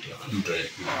mtu.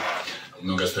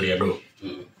 Umeongea story ya do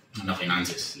na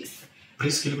finances. Yes.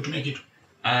 Prisk ile kutumia kitu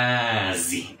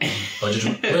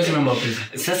Wewe mambo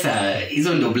sasa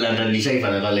hizo ndio blanda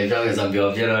nilishaifanya na leo za Zambia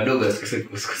vijana wadogo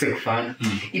usikose kufanya.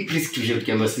 Hii Prisk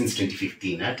tuliyokiamba since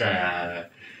 2015 hata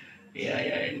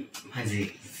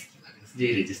manzi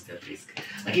sijui register Prisk.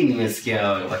 Lakini nimesikia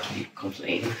wakili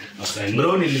complain.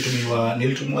 Bro, nilitumwa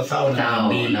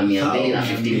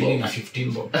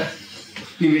 1,215 bob.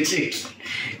 Nimecheki.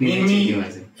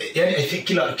 Yani I think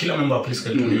kila member wa Prisk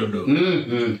alitumia do.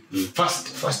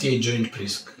 First year joined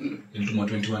Prisk. Nilitumwa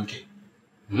 21k.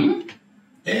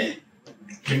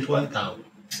 21,000.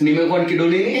 Nimekuwa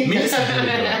nikidolini? Mimi sasa.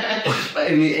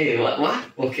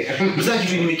 Okay. Mzaki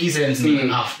kitu nimeki sense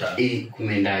after.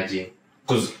 Kumendaje?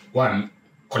 Because one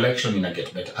collection ina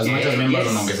get better. As much as members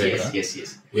wanaongezeka.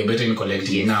 Yes. We are better in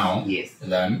collecting now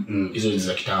than hizo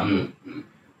za kitambo.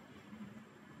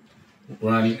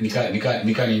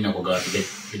 Nika nina kwa gapi.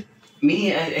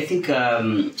 Me, I think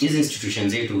hizi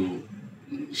institutions zetu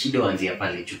shida huanzia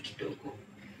pale juu kidogo.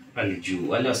 Pale juu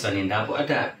wale wasanenda hapo,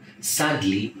 hata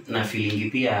sadly na feeling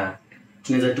pia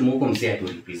tunaweza tumuko msea to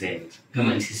represent.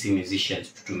 Kama ni sisi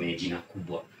musicians tutumie jina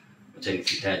kubwa. Acha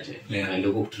nisitaje.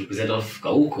 Ndio ku represent of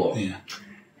huko.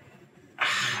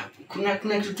 Kuna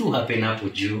kitu tu happen hapo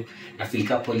juu na feel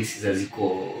ka policies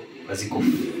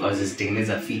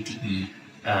hazitengeneza fiti.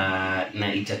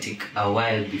 Na ita take a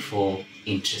while before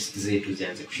interest zetu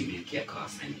zianze kushughulikia kwa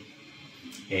wasanii.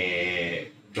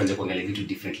 Tuanze kuangalia vitu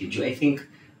differently. I think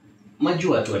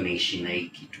majua watu wanaishi na hii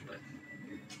kitu.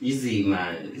 Hizi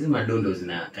madondo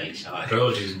zinakalisha watu.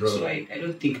 Priorities, bro. So I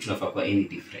don't think tunafaa kwa any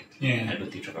different. I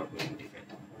don't think tunafaa kwa any different.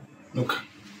 Look,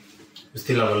 we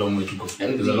still have a long way to go.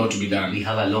 There's a lot to be done. We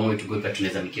have a long way to go, but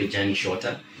tunaweza make your journey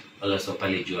shorter. Also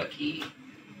pale juu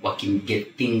can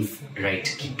get things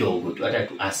right kidogo tu, hata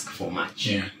to ask for much.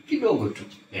 Kidogo tu.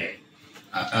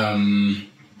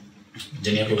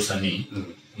 Jeni yako usanii,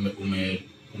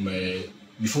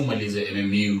 before malize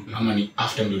MMU ama ni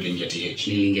after ndio uliingia TH?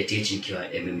 Niliingia TH nikiwa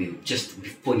MMU just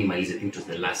before nimalize, I think it was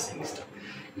the last semester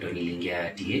ndio niliingia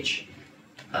TH.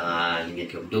 Niliingia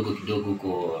kidogo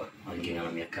huko wengine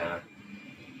na miaka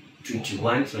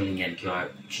 21, so niliingia nikiwa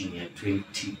chini ya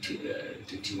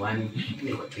 21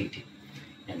 nilikuwa 20.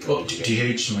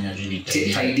 TH manyajini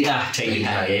Tahidi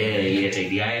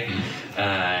Tahidi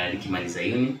nikimaliza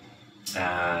uni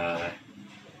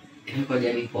ilikuwa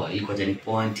jani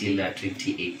poa until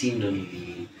 2018 ndo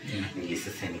nili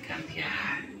sasa nikaambia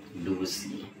ndugusi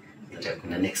nataka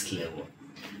kuna next level.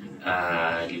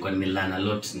 Nilikuwa nimelearn a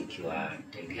lot nikiwa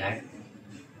Tahidi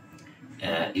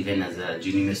even as a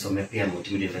junior nimesomea pia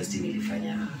Multimedia University,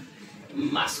 nilifanya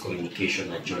mass communication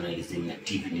na journalism na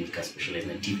TV, nilika specialize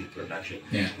na TV production.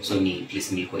 So ni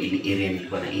place nilikuwa in area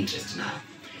nilikuwa na interest na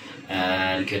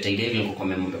nikiwa Tahidi nilikuwa kwa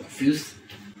mambo ya confuse.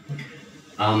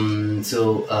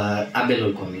 So Abel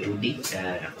alikuwa amerudi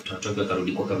kutoka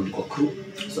karudi kwa crew,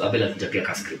 so Abel alikuja pia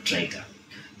ka script writer.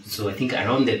 So I think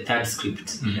around the third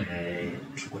script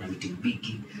tulikuwa na meeting big,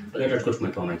 bado tulikuwa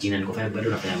tumepewa majina, nilikuwa bado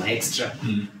nafanya ma extra.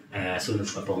 So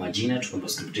tukapewa majina, tukapewa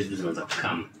script hizo zinaanza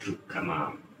come through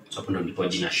kama so hapo ndo nilipo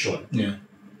jina Sean.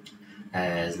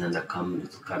 Zinaanza come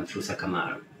through sasa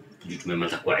kama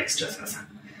tumemaliza kwa extra sasa.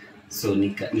 So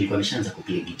nilikuwa nishaanza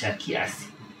kupiga gitaa kiasi.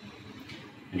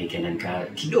 Nikaenda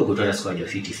kidogo tu hata sikuwa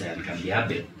hajafiti sana, nikamwambia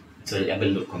Abel. So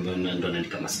Abel ndo kwambia ndo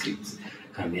anaandika kama scripts.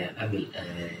 Nikamwambia Abel,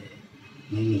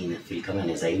 mimi na feel kama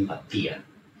naweza imba pia.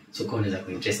 So kwa unaweza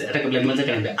kuinterest. Hata kabla nianze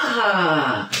kaniambia,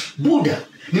 Buda,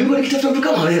 nilikuwa nikitafuta mtu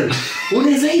kama wewe.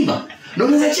 Unaweza imba? Na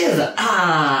unaweza cheza?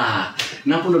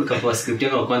 Na hapo ndo nikapewa script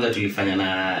yangu ya kwanza tulifanya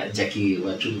na Jackie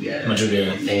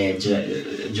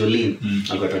Jolene.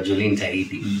 Alikuwa Jolene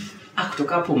Tahidi.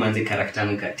 Kutoka hapo manzi character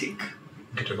yangu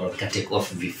take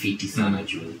off vifiti sana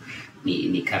juu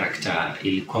ni character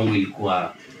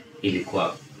ilikuwa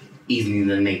easy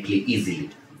na play easily.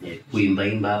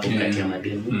 Kuimba hapo kati ya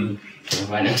mademu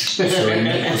tunafanya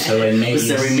serenade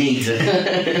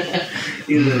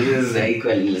hizo zaiko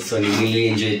so really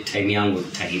enjoy time yangu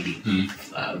Tahidi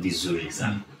vizuri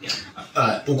sana.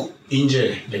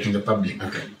 Nje like in the public,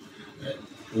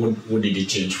 what did it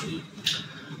change for you?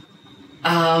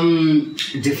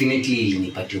 Definitely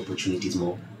ilinipatia opportunities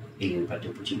more.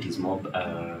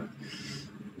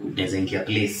 There's a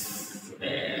place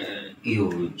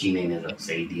hiyo jina inaweza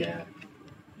kusaidia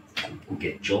ku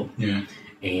get job.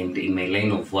 And in my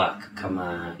line of work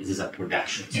kama hizi za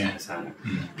production sana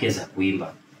pia za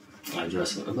kuimba, unajua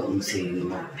sababu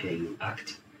umsema pia you act,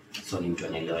 so ni mtu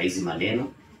anaelewa hizi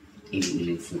maneno ili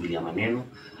nilifungulia maneno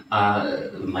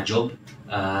majob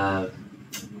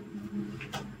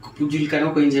kujulikana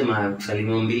huko nje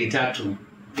kusalimia 2-3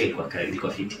 ilikuwa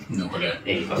fit.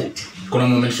 Ilikuwa fit. Kuna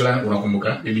moment fulani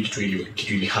unakumbuka ili kitu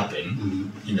ili happen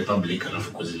in the public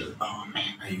alafu kwa zile man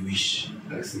I wish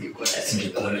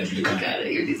singekuwa najulikana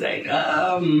hiyo design.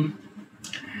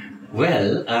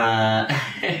 Well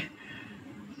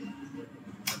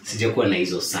sijakuwa na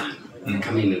hizo sana.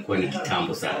 Kama imekuwa ni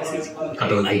kitambo sana sisi.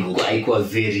 Haikuwa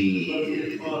very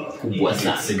kubwa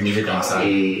sana. Significant sana.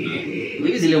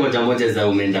 Mimi zile moja za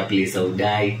umeenda place au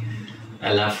die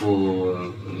alafu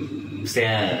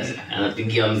msea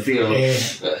anapigia mzio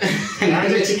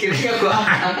anachekelea kwa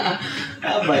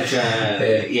but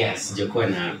yes jokuwa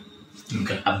na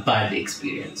a bad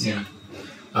experience.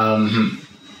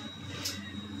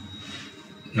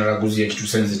 Naraguzia kitu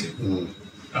sensitive.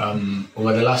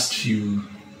 Over the last few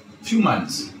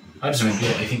months, I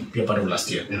think we are part of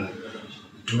last year.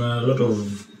 To a lot of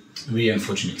very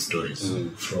unfortunate stories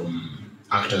from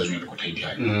actors who got Tahidi.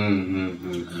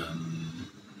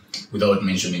 Without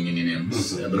mentioning any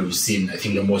names, but we've seen, I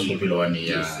think the most popular one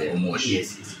is Omosh.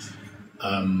 Yes.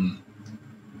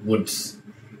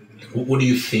 What do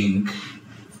you think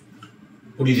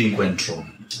went wrong?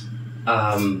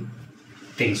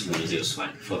 Things was fun.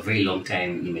 For a very long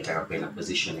time, nimetaka kuwa in a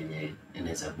position yenye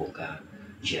inaweza boka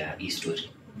ya history.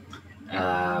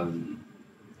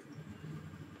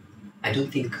 I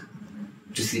don't think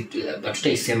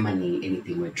tutaisema ni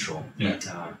anything went wrong, but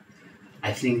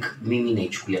I think mimi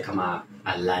naichukulia kama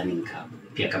a learning curve,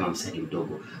 pia kama msanii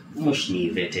mdogo. Mosh ni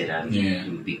veteran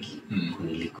mbiki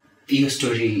kuniliko. Hiyo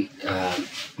story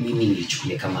mimi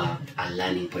nilichukulia kama a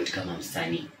learning point kama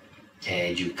msanii.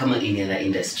 Juu kama in other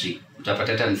industry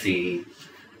utapata hata msi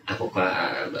hapo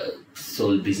kwa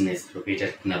sole business proprietor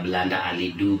na blanda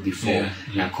alido before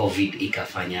na COVID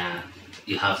ikafanya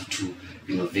you have to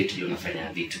innovate ili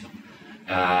unafanya vitu.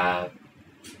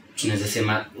 Tunaweza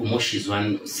sema Umosh is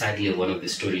sadly one of the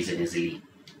stories that easily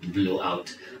blow out,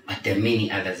 but there are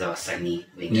many others wasanii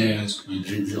wengi.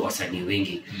 Wasanii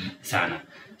wengi sana.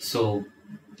 So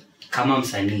kama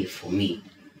msanii for me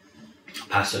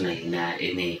personally na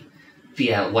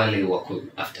pia wale wako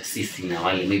after sisi na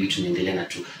wale maybe tunaendelea na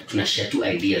tunashare two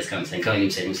ideas kama msanii kama ni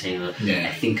msanii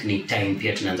I think ni time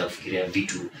pia tunaanza kufikiria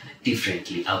vitu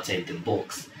differently outside the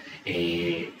box.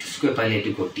 Tusikwe pale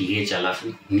tuko TH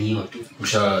alafu niyo tu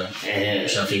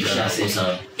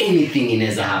anything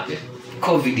inaweza happen.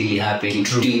 COVID ili happen,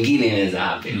 kitu ingine inaweza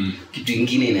happen. Kitu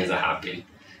ingine inaweza happen.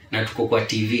 Na tuko kwa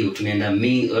TV, tunaenda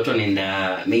watu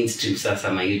wanaenda mainstream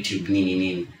sasa ma YouTube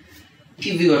nini.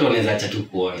 TV watu wanaweza acha tu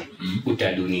kuona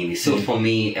utadu nini. So for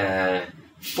me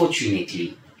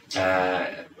fortunately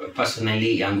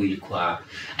personally yangu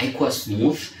haikuwa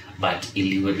smooth but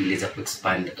iliweza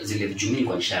kuexpand zile vijumini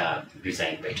kwa nisha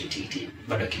resign by 2018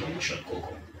 bado kama mwisho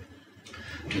koko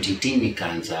 2018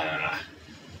 nikaanza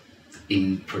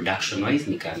in production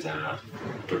wise nikaanza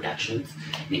productions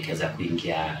nikaanza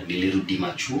kuingia nilirudi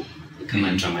machu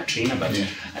kama drama trainer but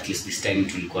at least this time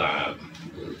tulikuwa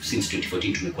since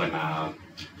 2014 tumekuwa na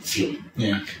film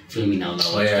film in all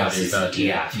our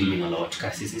film in all our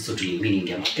cases so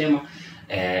tuliingia mapema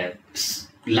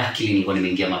luckily nilikuwa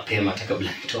nimeingia mapema hata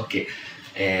kabla nitoke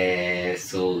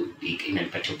so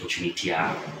inanipatia opportunity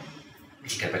ya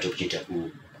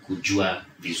kujua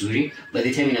vizuri by the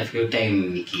time inafika time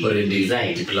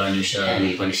nikidesign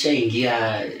nilikuwa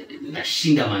nishaingia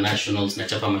nashinda ma nationals na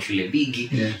chapa mashule bigi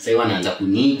sasa wanaanza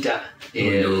kuniita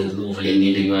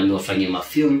ndio wafanye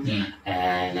mafilm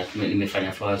na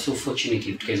nimefanya so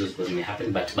fortunately because it was may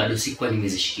happen but bado sikuwa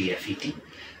nimezishikilia fiti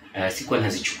sikuwa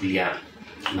nazichukulia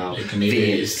now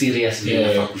serious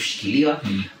vile na kushikiliwa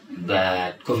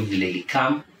but COVID vile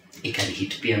ilikam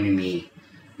ikanihit pia mimi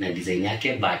na design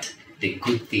yake but the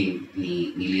good thing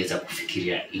niliweza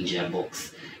kufikiria nje ya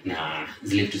box na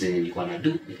zile vitu zenye nilikuwa na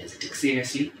do nikazi take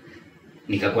seriously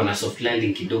nikakuwa na soft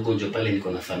landing kidogo ndio pale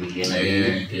niko na familia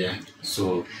na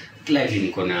so clearly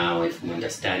niko na wife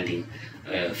understanding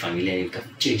familia nika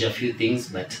change a few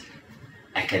things but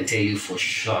I can tell you for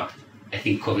sure I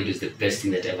think COVID was the best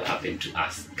thing that ever happened to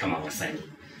us kama wasanii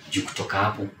juu kutoka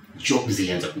hapo job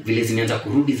zimeanza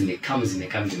kurudi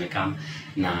zimekam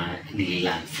na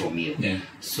nililearn from you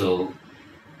so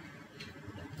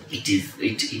it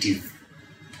is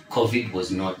COVID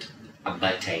was not a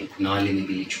bad time kuna wale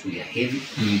nilichukulia heavy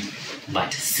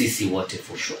but sisi wote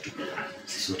for sure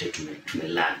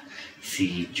tumelearn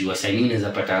si juu wasanii unaweza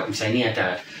pata msanii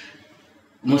hata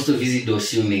most of these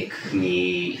doors you make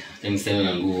ni niseme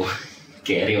na nguo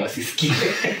kere wasisikie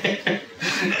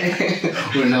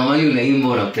unawali unaimba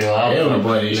unapewa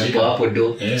hapo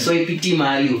do so ipiti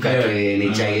mahali ukatwe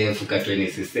NHIF ukatwe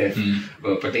NSSF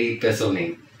unapata hii pesa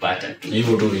unaipata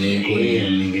hivyo tu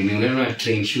ni unaona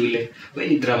train shule wewe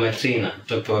ni drama trainer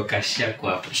utapewa cash yako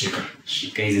hapo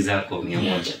shika hizi zako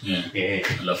 100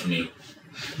 alafu ni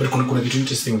but kuna kitu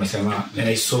interesting umesema and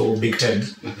I saw Big Ted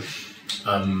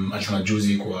alisema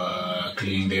juzi kwa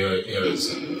cleaning the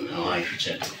areas I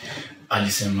featured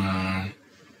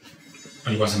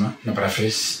alikuwa sema na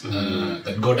paraphrase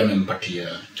that God amempatia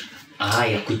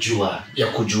ya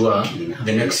kujua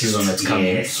the next season that's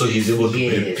coming so he's able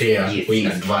to prepare way in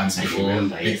advance before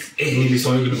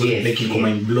like you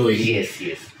mind blowing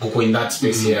go in that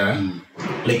space here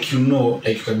like you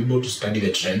can be able to study the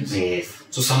trends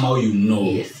so somehow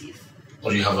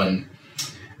or you have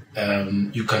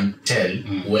you can tell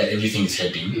where everything is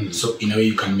heading so in a way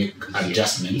you can make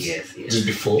adjustments just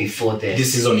before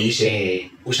this season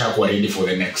ushakuwa ready for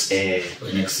the next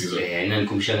season and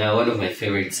nikumshanga one of my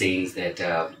favorite sayings that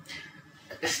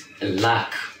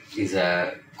luck is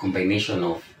a combination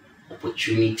of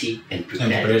opportunity and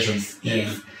preparation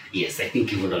yes I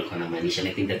think even alikuwa namaanisha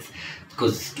I think that's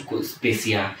because tuko space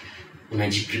ya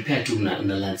unajiprepare tu una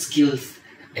learn skills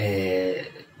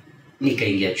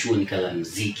nikaingia chuo nikala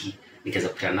muziki nikaanza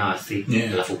kukutana na wasi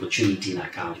alafu opportunity na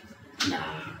account na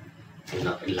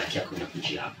luck yako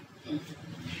inakujia hapo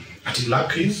ati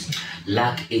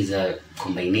luck is a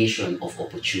combination of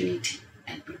opportunity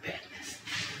and preparedness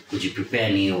kujiprepare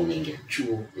ni unaingia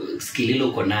chuo skill ile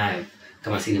uko nayo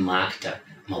kama si ni actor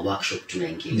ma workshop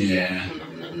tunaingia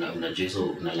unajua hizo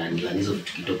unalani hizo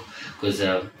vitu kidogo because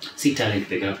si talent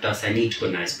pekee na tutasanii tuko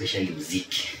na especially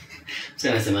muziki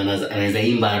sasa nasema anaweza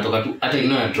imba anatoka tu hata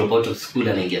na drop out of school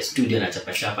anaingia studio na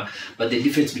chapa but the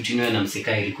difference between you and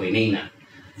msekai liko inaina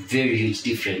very huge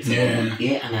difference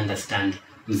and understand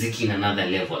music in another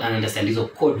level and understand hizo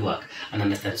code work and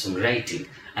understand songwriting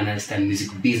and understand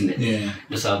music business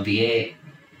ndio sababu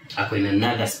ako in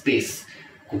another space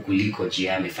kukuliko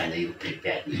jia amefanya hiyo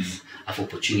preparedness afu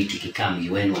opportunity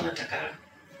kikam UN wanataka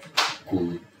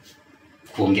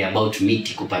kuongea about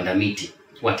miti kupanda miti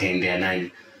wataendea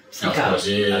nani Of course,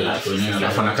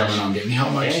 alafu na kama naambia ni how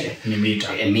much ni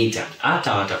meter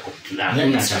hata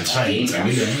watakuplan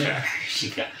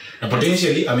shika na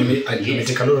potentially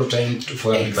take a lot of time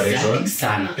for preparation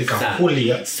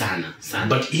sana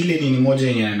but ile ni moja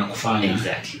yenye inakufanya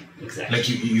exactly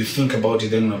like you think about it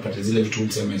then unapata zile vitu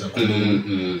msemeza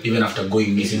even after going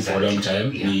missing for a long time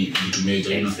ni vitu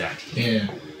major exactly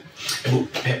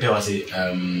Pepe was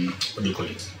what do you call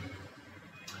it,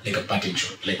 like a parting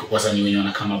shot, like wasani wenye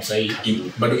wana come up say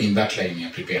bado in that line ya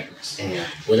preparedness,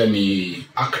 whether ni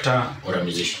actor or a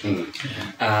musician.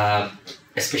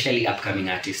 Especially upcoming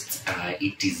artists,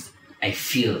 it is, I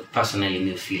feel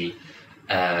personally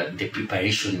the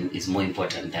preparation is more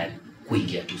important than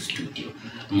kuingia to studio.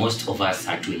 Most of us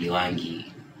hatuelewangi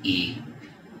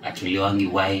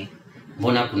why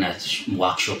mbona kuna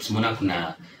workshops, mbona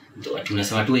kuna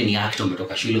tunasema tu ni actor,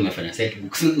 umetoka shule, umefanya set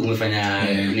books, umefanya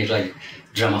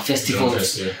drama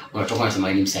festivals, unatoka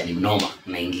unasema ni msanii mnoma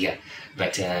unaingia,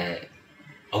 but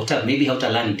maybe how to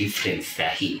learn difference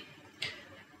sahi.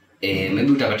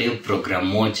 Maybe utapata hiyo program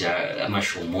moja ama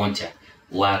show moja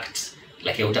worked,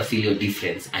 like uta feel your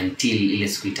difference until ile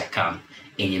siku itakam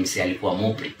enye mse alikuwa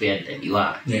more prepared than you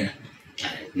are.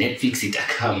 Netflix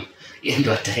itakam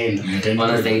endo ataenda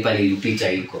wana zaidi pale ilipita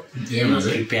yuko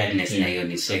preparedness na hiyo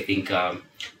ni. So I think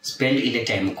spend ile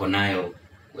time uko nayo,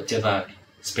 whatever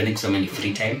spending so many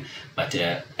free time but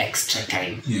extra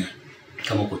time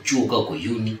kama uko chuo uko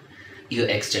uni, hiyo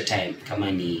extra time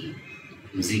kama ni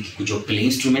muziki, kujua play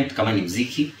instrument, kama ni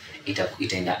muziki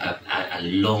itaenda a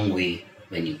long way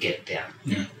when you get there.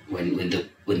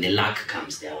 When the luck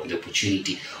comes there, when the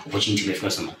opportunity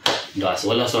imefika sama ndo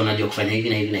wala so unajua kufanya hivi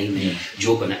na hivi na hivi,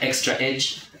 jua kuna extra edge,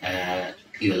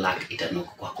 your luck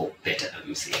itanoka kwako better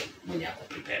than msi mwenye ako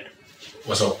prepared.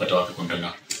 Wasa kupata wapi content?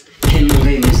 Ken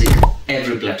Mungai Music,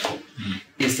 every platform.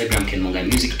 Instagram Ken Mungai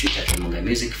Music, Twitter Ken Mungai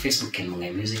Music, Facebook Ken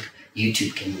Mungai Music,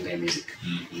 YouTube Ken Mungai Music.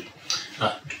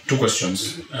 Two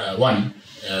questions. One,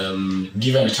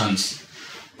 given a chance,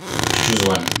 choose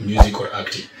one, music or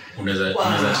acting.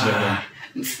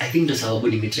 I think ndo sababu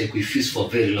nimetry kuifuse for a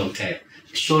very long time.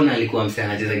 Sean alikuwa msanii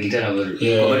anacheza gitaa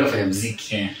bado afanya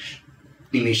muziki.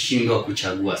 Nimeshindwa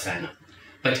kuchagua sana.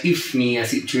 But if ni a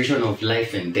situation of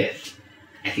life and death,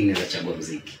 I think naweza chagua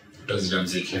muziki. Utazida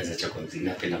muziki? Naweza chagua muziki,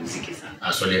 napenda muziki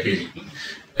sana. Swali ya pili.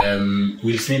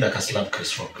 Will Smith akaslap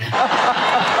Chris Rock?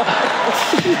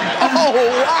 Oh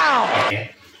wow! Okay.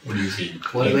 What do you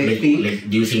think? What do I think? Like,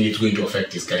 do you think it's going to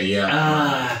affect his career?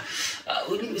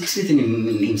 Smith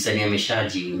ni msanii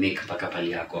ameshaji make mpaka pale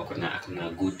yako akona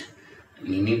good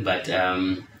nini, but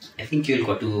I think you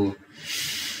will to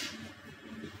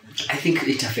I think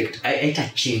it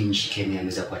change Kenya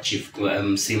anaweza kuachieve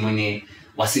msimone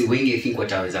wasi wengi. I think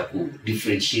wataweza ku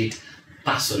differentiate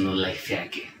personal life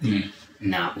yake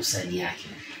na usanii yake.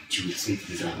 Will Smith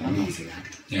is an amazing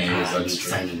actor.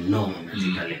 Msanii mnoma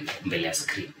pale mbele ya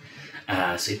screen.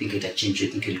 So I think it change. I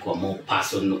think ilikuwa more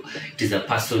personal. It is a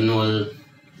personal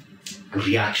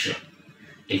reaction.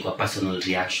 Ilikuwa personal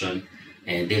reaction,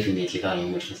 and definitely kama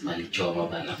mtu tunasema alichoma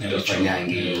bana,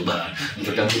 tufanyange bana,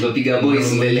 tutapiga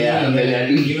boys mbele ya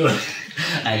dunia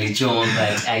alichoma.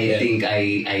 But I think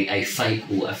I fight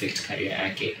ku affect career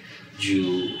yake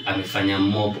juu amefanya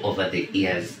mob over the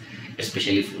years,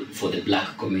 especially for the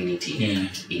black community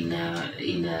in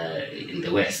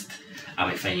the West.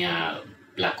 Amefanya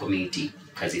black community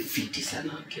kazi fiti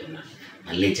sana, ukiona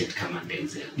a legend kama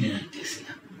Denzel.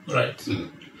 Right.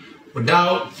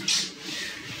 Without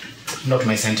not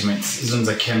my sentiments, hizo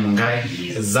za Ken Mungai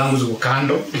zangu ziko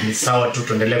kando, ni sawa tu,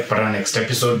 tuendelee para next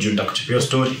episode juu nitakuchapia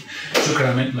story.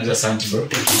 Shukrani maza, asante bro.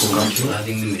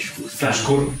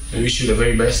 Nashukuru. I wish you the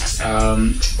very best.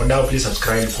 Wadau, please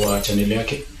subscribe kwa channel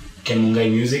yake Ken Mungai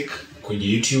Music kwenye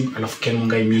YouTube, alafu Ken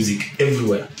Mungai Music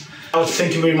everywhere.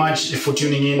 Thank you very much for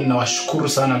tuning in. Nawashukuru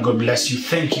sana. God bless you.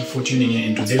 Thank you for tuning in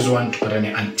into this one.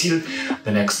 Tuparane until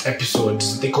the next episode.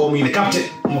 They call me the Captain.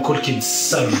 Cool Kid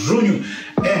Murunyu.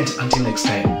 And until next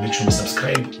time, make sure you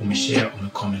subscribe, share,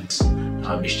 comment.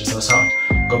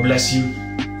 God bless you.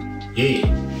 Yeah.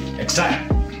 Next time.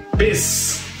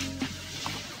 Peace.